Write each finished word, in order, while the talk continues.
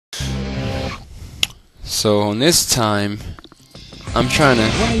So on this time, I'm trying to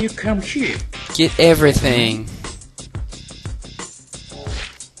Why you come here? get everything.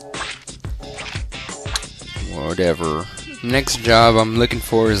 Whatever. Next job I'm looking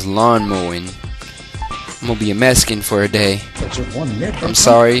for is lawn mowing. I'm gonna be a Mexican for a day. I'm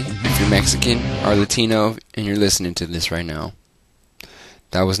sorry if you're Mexican or Latino and you're listening to this right now.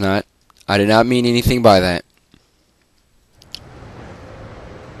 I did not mean anything by that.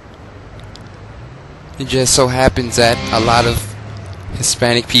 It just so happens that a lot of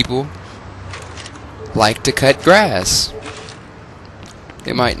Hispanic people like to cut grass.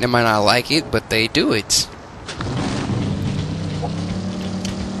 They might not like it, but they do it.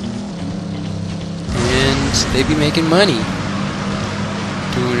 And they be making money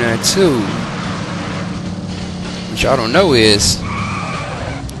doing that too. What y'all don't know is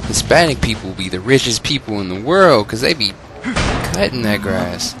Hispanic people be the richest people in the world because they be cutting that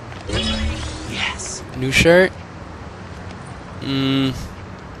grass. Yes. New shirt? Ooh,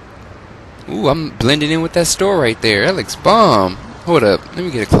 I'm blending in with that store right there. That looks bomb. Hold up. Let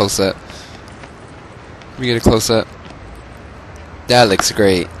me get a close-up. That looks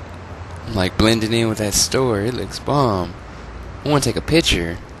great. I'm like blending in with that store. It looks bomb. I want to take a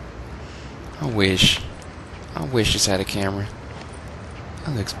picture. I wish this had a camera.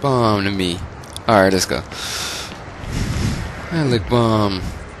 That looks bomb to me. Alright, let's go. That look bomb.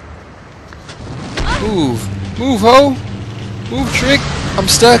 Move, ho! Move, trick! I'm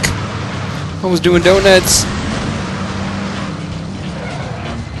stuck! I was doing donuts.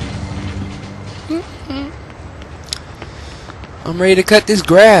 I'm ready to cut this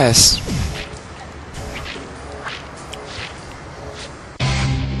grass.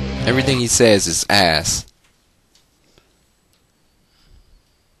 Everything he says is ass.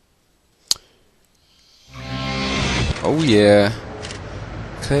 Oh yeah.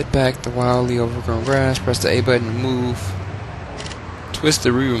 Cut back the wildly overgrown grass. Press the A button to move. Twist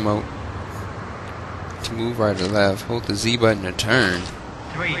the remote to move right or left. Hold the Z button to turn.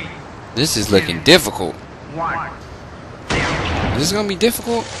 This is looking difficult. Is this gonna be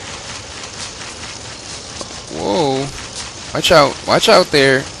difficult? Whoa. Watch out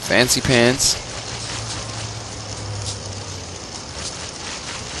there, fancy pants.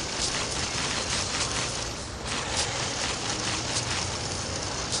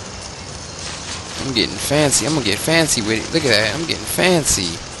 I'm getting fancy. I'm gonna get fancy with it. Look at that. I'm getting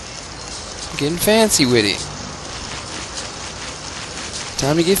fancy. I'm getting fancy with it.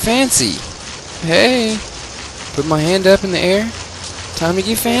 Time to get fancy. Hey. Put my hand up in the air. Time to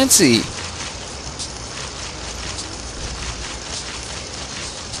get fancy.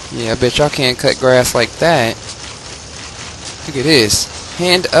 Yeah, I bet y'all can't cut grass like that. Look at this.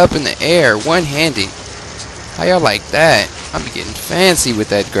 Hand up in the air. One-handed. How y'all like that? I'll be getting fancy with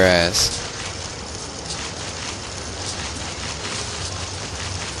that grass.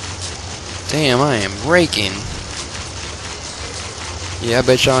 Damn, I am raking. Yeah, I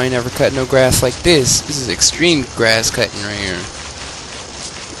bet y'all ain't ever cut no grass like this. This is extreme grass cutting right here.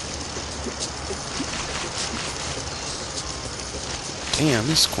 Damn,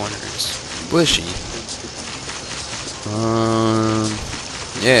 this corner is bushy.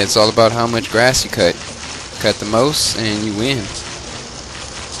 Yeah, it's all about how much grass you cut. Cut the most and you win.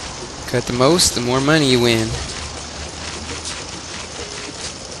 Cut the most, the more money you win.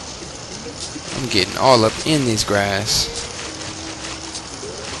 I'm getting all up in this grass.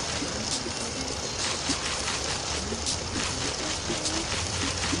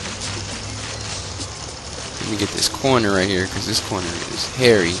 Let me get this corner right here, because this corner is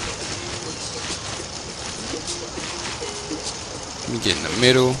hairy. Let me get in the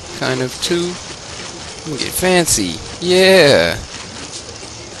middle, kind of, too. Let me get fancy. Yeah!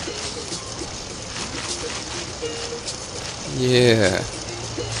 Yeah.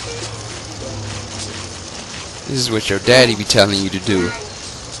 This is what your daddy be telling you to do.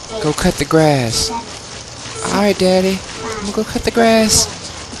 Go cut the grass. Alright, daddy. I'm gonna go cut the grass.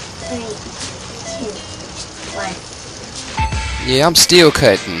 3, 2, 1. Yeah, I'm still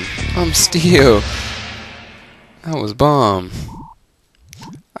cutting. That was bomb.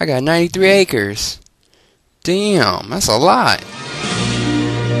 I got 93 acres. Damn, that's a lot.